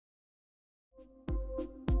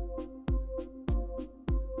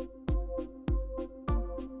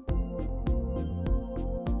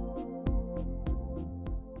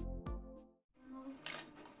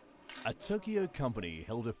A Tokyo company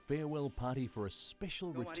held a farewell party for a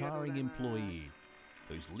special retiring employee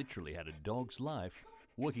who's literally had a dog's life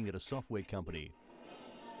working at a software company.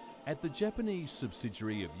 At the Japanese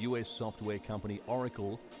subsidiary of US software company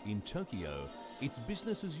Oracle in Tokyo, it's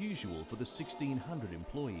business as usual for the 1,600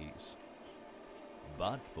 employees.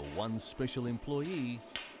 But for one special employee,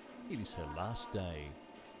 it is her last day.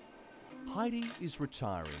 Heidi is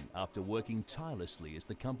retiring after working tirelessly as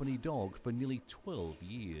the company dog for nearly 12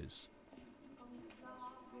 years.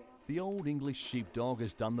 The old English sheepdog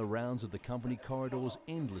has done the rounds of the company corridors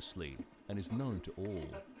endlessly and is known to all.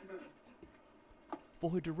 For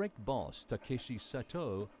her direct boss, Takeshi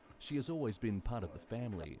Sato, she has always been part of the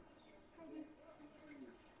family.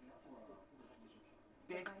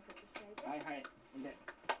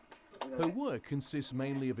 Her work consists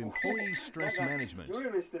mainly of employee stress management,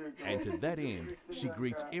 and to that end, she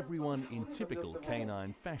greets everyone in typical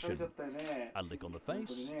canine fashion. A lick on the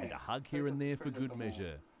face and a hug here and there for good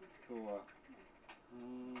measure.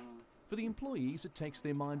 For the employees, it takes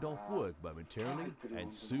their mind off work momentarily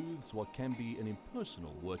and soothes what can be an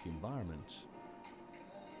impersonal work environment.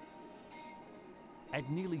 At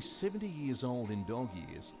nearly 70 years old in dog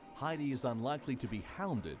years, Heidi is unlikely to be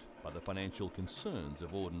hounded by the financial concerns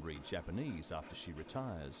of ordinary Japanese after she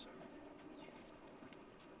retires.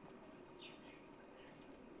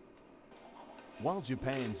 While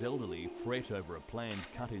Japan's elderly fret over a planned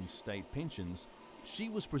cut in state pensions, she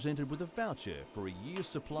was presented with a voucher for a year's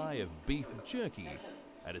supply of beef jerky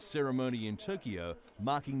at a ceremony in Tokyo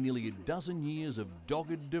marking nearly a dozen years of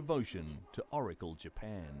dogged devotion to Oracle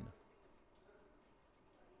Japan.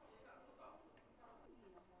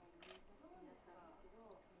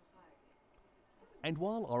 And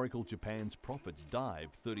while Oracle Japan's profits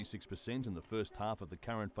dived 36% in the first half of the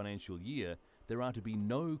current financial year, there are to be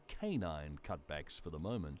no canine cutbacks for the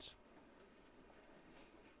moment.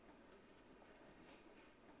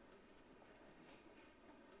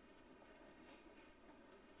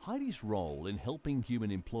 Heidi's role in helping human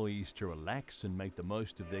employees to relax and make the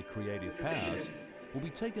most of their creative powers will be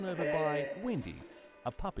taken over by Wendy,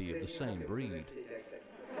 a puppy of the same breed. (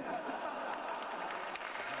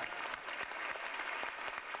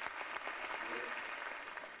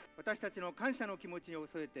私たちの感謝の気持ちを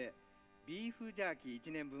添えてビーフジャーキー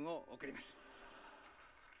1年分を贈ります。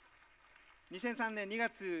2003年2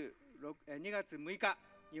月6日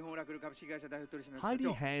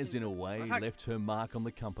Heidi has, in a way, left her mark on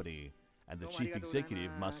the company, and the chief executive,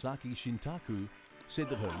 Masaki Shintaku, said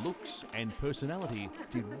that her looks and personality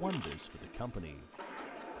did wonders for the company.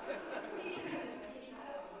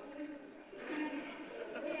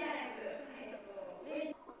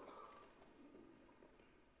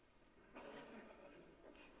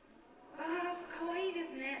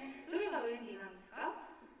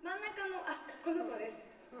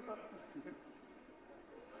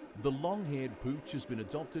 The long-haired pooch has been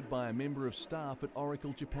adopted by a member of staff at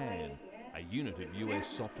Oracle Japan, a unit of US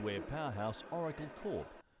software powerhouse Oracle Corp,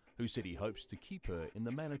 who said he hopes to keep her in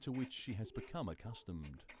the manner to which she has become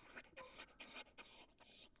accustomed.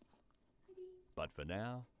 But for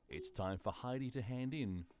now, it's time for Heidi to hand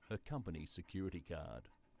in her company security card.